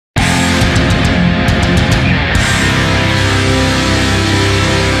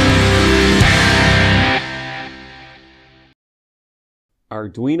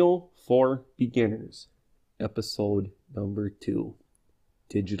Arduino for Beginners, episode number 2,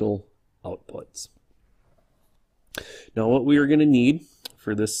 digital outputs. Now what we are going to need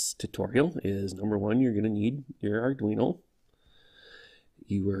for this tutorial is, number one, you're going to need your Arduino.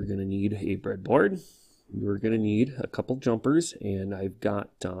 You are going to need a breadboard. You are going to need a couple jumpers, and I've got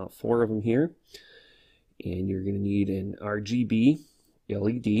 4 of them here. And you're going to need an RGB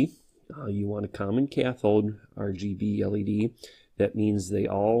LED. You want a common cathode RGB LED. That means they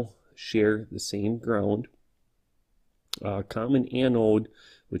all share the same ground. Common anode,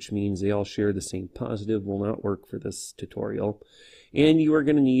 which means they all share the same positive, will not work for this tutorial. And you are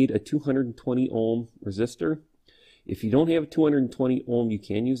going to need a 220 ohm resistor. If you don't have a 220 ohm, you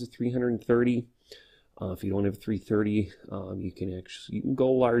can use a 330. If you don't have a 330, you can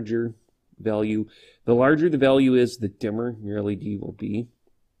go larger value. The larger the value is, the dimmer your LED will be.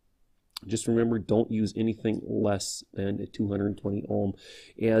 Just remember, don't use anything less than a 220 ohm,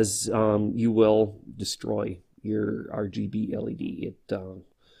 as you will destroy your RGB LED. It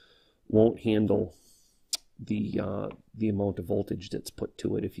won't handle the amount of voltage that's put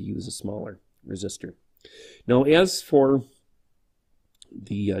to it if you use a smaller resistor. Now, as for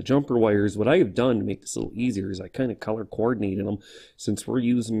the jumper wires, what I have done to make this a little easier is I kind of color coordinated them, since we're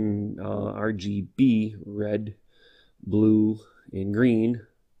using RGB, red, blue, and green.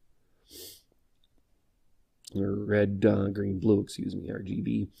 Or red, green, blue, excuse me,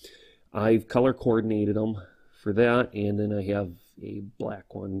 RGB. I've color coordinated them for that, and then I have a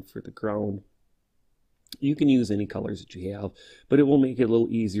black one for the ground. You can use any colors that you have, but it will make it a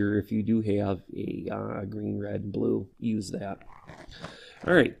little easier if you do have a green, red, and blue. Use that.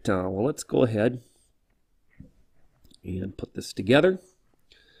 All right, well, let's go ahead and put this together.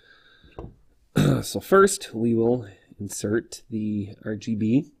 So first, we will insert the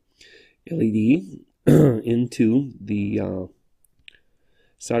RGB LED into the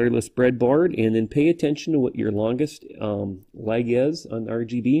solderless breadboard, and then pay attention to what your longest leg is on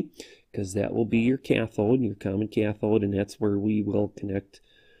RGB, because that will be your cathode, your common cathode, and that's where we will connect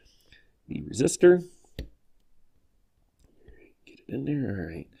the resistor. Get it in there. All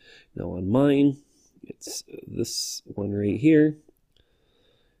right. Now on mine, it's this one right here.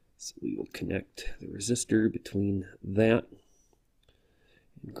 So we will connect the resistor between that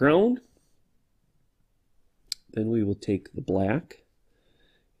and ground. Then we will take the black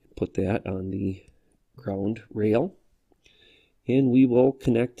and put that on the ground rail, and we will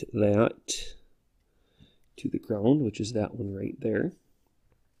connect that to the ground, which is that one right there.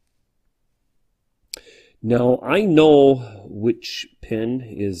 Now I know which pin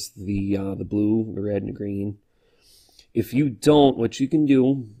is the blue, the red, and the green. If you don't, what you can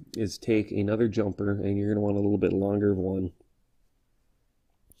do is take another jumper, and you're going to want a little bit longer one,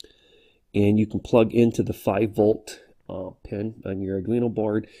 and you can plug into the 5-volt pin on your Arduino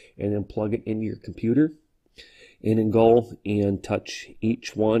board, and then plug it into your computer, and then go and touch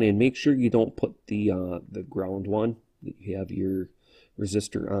each one, and make sure you don't put the ground one that you have your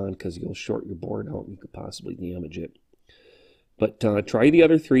resistor on, because you'll short your board out and you could possibly damage it. But try the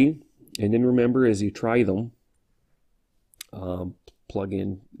other 3, and then remember, as you try them, plug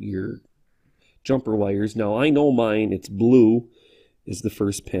in your jumper wires. Now I know mine, it's blue is the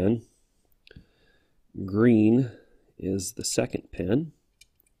first pin. Green is the second pin.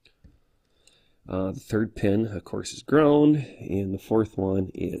 The third pin, of course, is ground, and the fourth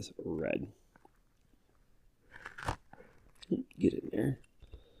one is red. Get in there.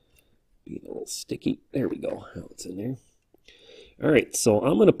 Being a little sticky. There we go. Now it's in there. All right, so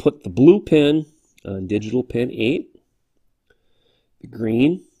I'm going to put the blue pin on digital pin 8. The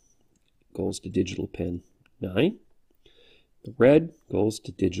green goes to digital pin 9. The red goes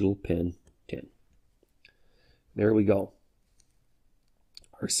to digital pin 10. There we go.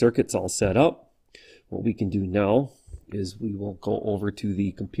 Our circuit's all set up. What we can do now is we will go over to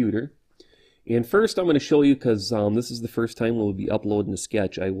the computer. And first I'm going to show you, because this is the first time we'll be uploading a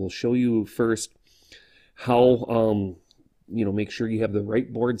sketch, I will show you first how, make sure you have the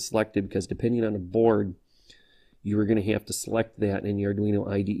right board selected, because depending on the board, you are going to have to select that in the Arduino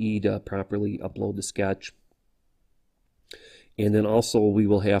IDE to properly upload the sketch. And then also we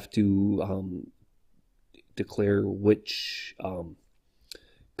will have to declare which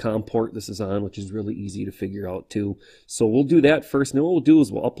COM port this is on, which is really easy to figure out too. So we'll do that first, and then what we'll do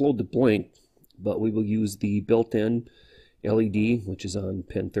is we'll upload the blink, but we will use the built-in LED, which is on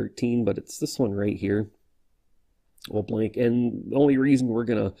pin 13, but it's this one right here. We'll blink, and the only reason we're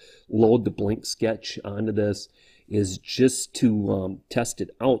going to load the blink sketch onto this is just to test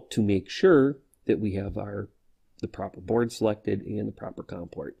it out, to make sure that we have the proper board selected and the proper COM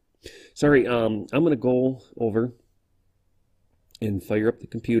port. Sorry, I'm going to go over and fire up the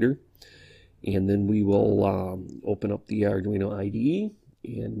computer. And then we will open up the Arduino IDE,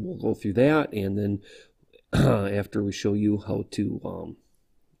 and we'll go through that. And then after we show you how to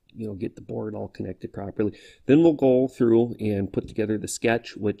get the board all connected properly, then we'll go through and put together the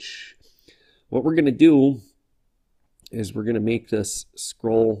sketch, which what we're going to do is we're going to make this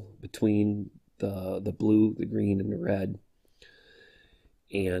scroll between the blue, the green, and the red,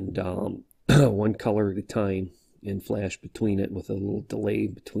 and one color at a time, and flash between it with a little delay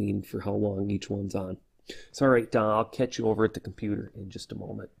between for how long each one's on. So all right, I'll catch you over at the computer in just a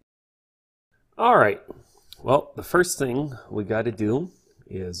moment. All right, well, the first thing we got to do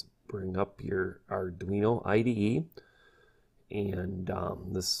is bring up your Arduino IDE, and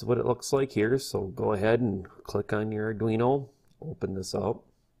this is what it looks like here. So go ahead and click on your Arduino, open this up.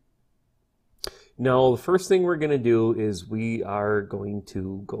 Now the first thing we're going to do is we are going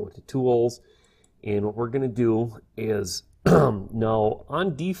to go to Tools, and what we're going to do is now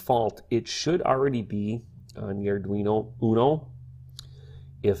on default it should already be on the Arduino Uno.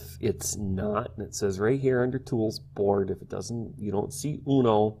 If it's not, and it says right here under Tools, Board, if it doesn't, you don't see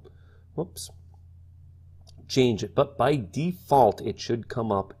Uno, whoops, change it. But by default, it should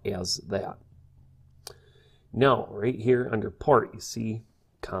come up as that. Now, right here under Port, you see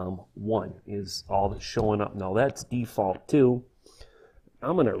COM1 is all that's showing up. Now, that's default too.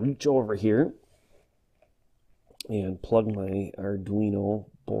 I'm going to reach over here and plug my Arduino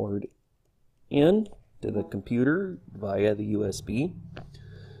board in to the computer via the USB.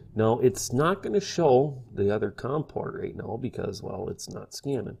 Now, it's not going to show the other COM port right now because, well, it's not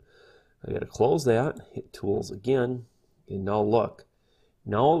scanning. I got to close that, hit Tools again, and now look.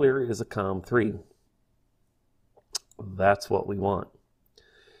 Now there is a COM3. That's what we want.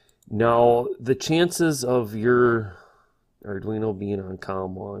 Now, the chances of your Arduino being on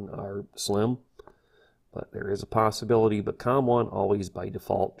COM1 are slim, but there is a possibility. But COM1 always by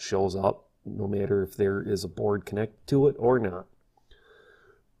default shows up, no matter if there is a board connected to it or not.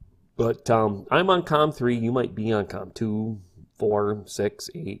 But I'm on COM3. You might be on COM2, 4, 6,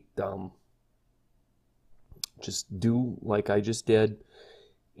 8. Just do like I just did,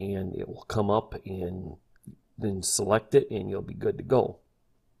 and it will come up, and then select it, and you'll be good to go.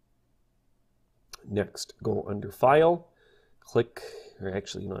 Next, go under File, click, or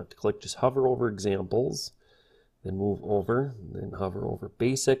actually you don't have to click, just hover over Examples, then move over, then hover over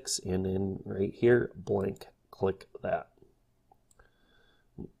Basics, and then right here, blank, click that.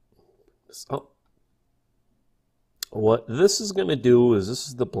 So, what this is going to do is, this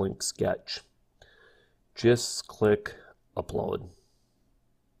is the blank sketch. Just click Upload.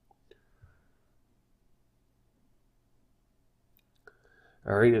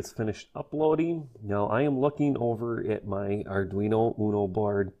 Alright, it's finished uploading. Now I am looking over at my Arduino Uno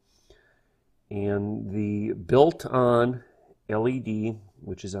board, and the built-on LED,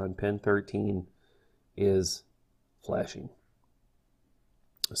 which is on pin 13, is flashing.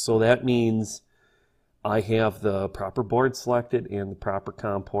 So that means I have the proper board selected and the proper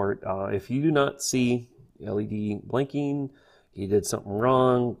COM port. If you do not see LED blinking, you did something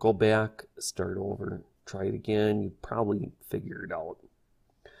wrong, go back, start over, try it again. You probably figure it out.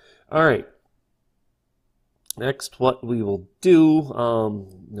 All right. Next, what we will do,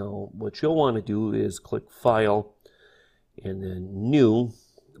 now what you'll want to do is click File and then New.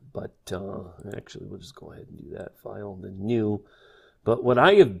 But actually, we'll just go ahead and do that. File and then New. But what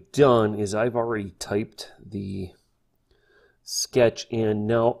I have done is I've already typed the sketch in.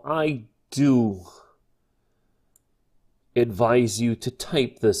 Now, I do advise you to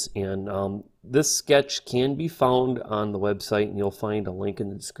type this in. This sketch can be found on the website, and you'll find a link in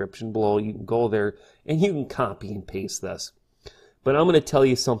the description below. You can go there, and you can copy and paste this. But I'm going to tell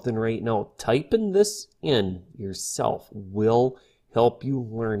you something right now. Typing this in yourself will help you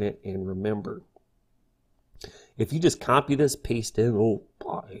learn it and remember. If you just copy this, paste it, oh,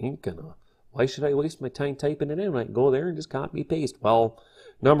 I ain't gonna, why should I waste my time typing it in? I can go there and just copy paste. Well,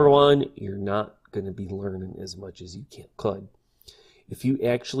 number one, you're not going to be learning as much as you could. If you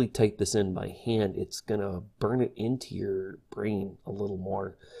actually type this in by hand, it's going to burn it into your brain a little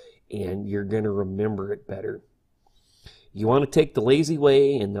more, and you're going to remember it better. You want to take the lazy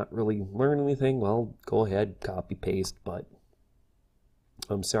way and not really learn anything, well, go ahead, copy paste, but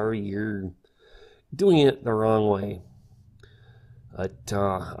I'm sorry, you're doing it the wrong way. But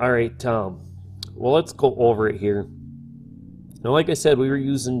all right, well, let's go over it here. Now, like I said, we were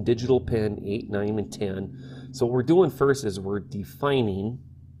using digital pin 8, 9, and 10. So what we're doing first is we're defining,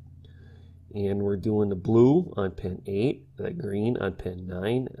 and we're doing the blue on pin 8, the green on pin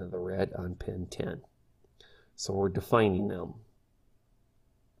 9, and the red on pin 10. So we're defining them.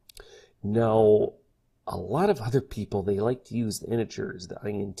 Now, a lot of other people, they like to use the integers, the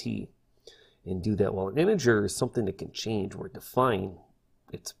int, and do that. Well, an integer is something that can change, where define,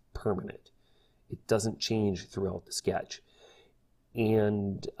 it's permanent. It doesn't change throughout the sketch.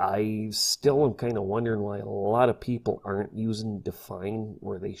 And I still am kind of wondering why a lot of people aren't using define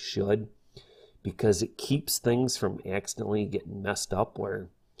where they should, because it keeps things from accidentally getting messed up, where,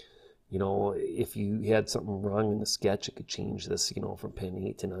 you know, if you had something wrong in the sketch, it could change this, you know, from pin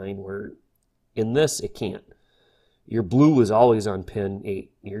 8 to 9, where in this it can't. Your blue is always on pin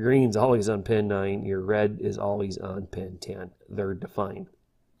 8, your green's always on pin 9, your red is always on pin 10. They're defined.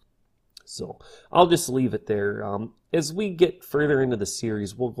 So I'll just leave it there. As we get further into the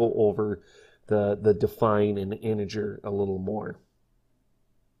series, we'll go over the define and the integer a little more.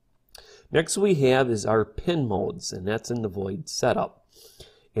 Next we have is our pin modes, and that's in the void setup.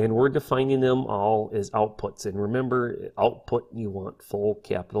 And we're defining them all as outputs. And remember, output, you want full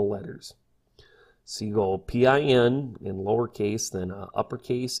capital letters. So you go PIN in lowercase, then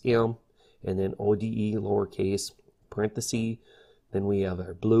uppercase M, and then ODE lowercase, parenthesis. Then we have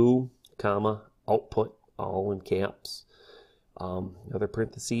our blue, comma, output, all in caps, another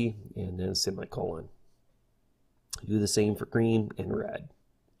parenthesis, and then a semicolon. Do the same for green and red.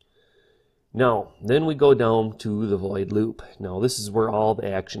 Now, then we go down to the void loop. Now, this is where all the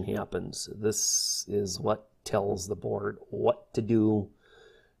action happens. This is what tells the board what to do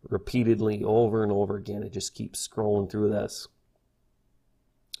repeatedly over and over again. It just keeps scrolling through this.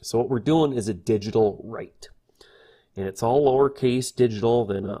 So what we're doing is a digital write. And it's all lowercase digital,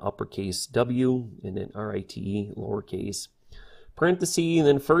 then uppercase W, and then RITE, lowercase, parenthesis, and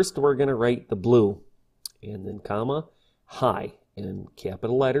then first we're going to write the blue, and then comma, high, in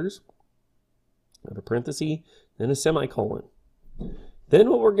capital letters, another parenthesis, then a semicolon. Then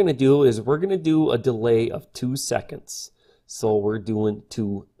what we're going to do is we're going to do a delay of 2 seconds. So we're doing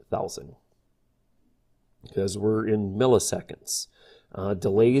 2000, because we're in milliseconds.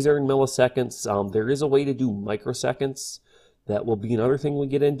 Delays are in milliseconds. There is a way to do microseconds. That will be another thing we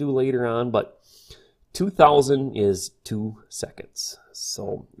get into later on, but 2000 is 2 seconds.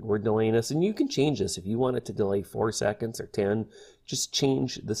 So we're delaying this, and you can change this. If you want it to delay 4 seconds or 10, just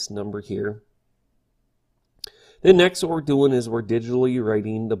change this number here. Then next what we're doing is we're digitally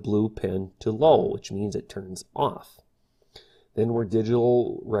writing the blue pin to low, which means it turns off. Then we're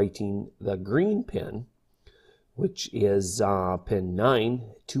digital writing the green pin, which is pin 9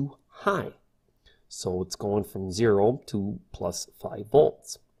 to high. So it's going from 0 to plus 5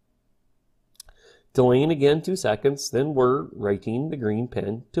 volts. Delaying again 2 seconds, then we're writing the green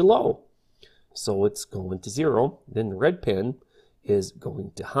pin to low. So it's going to 0. Then the red pin is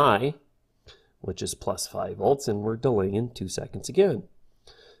going to high, which is plus 5 volts, and we're delaying 2 seconds again.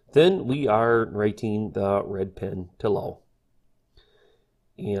 Then we are writing the red pin to low.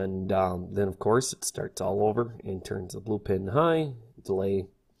 And then, of course, it starts all over and turns the blue pin high, delay,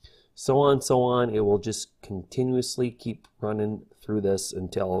 so on, so on. It will just continuously keep running through this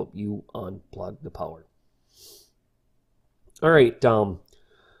until you unplug the power. All right,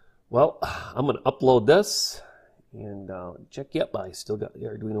 well, I'm going to upload this and check. Yep, I still got the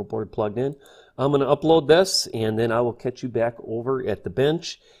Arduino board plugged in. I'm going to upload this, and then I will catch you back over at the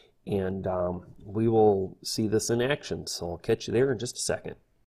bench, and we will see this in action. So I'll catch you there in just a second.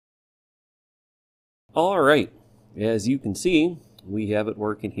 All right, as you can see, we have it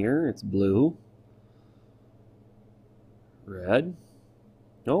working here. It's blue, red.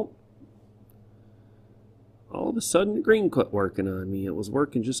 Nope. All of a sudden, the green quit working on me. It was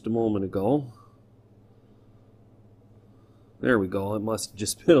working just a moment ago. There we go. It must have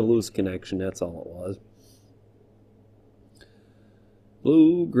just been a loose connection. That's all it was.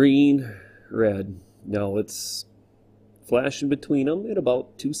 Blue, green, red. Now it's flashing between them at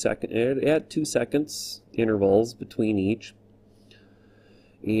about 2 seconds, at 2 seconds intervals between each,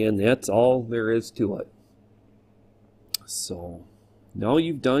 and that's all there is to it. So now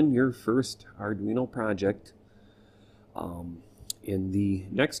you've done your first Arduino project. In the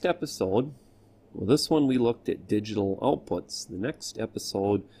next episode, well, this one we looked at digital outputs. The next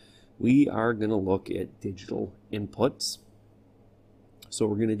episode we are going to look at digital inputs. So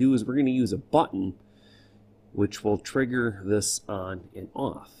what we're going to do is we're going to use a button which will trigger this on and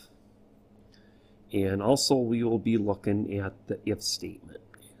off. And also we will be looking at the if statement.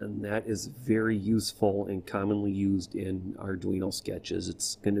 And that is very useful and commonly used in Arduino sketches.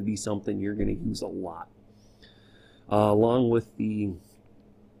 It's going to be something you're going to use a lot. Along with the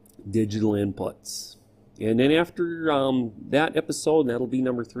digital inputs. And then after that episode, that'll be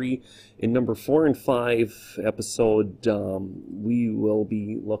number 3. In number 4 and 5 episode, we will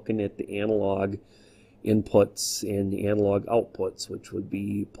be looking at the analog inputs and analog outputs, which would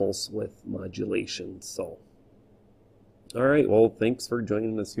be pulse width modulation. So, all right, well, thanks for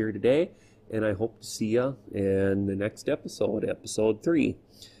joining us here today, and I hope to see you in the next episode, episode 3,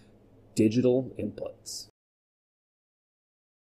 digital inputs.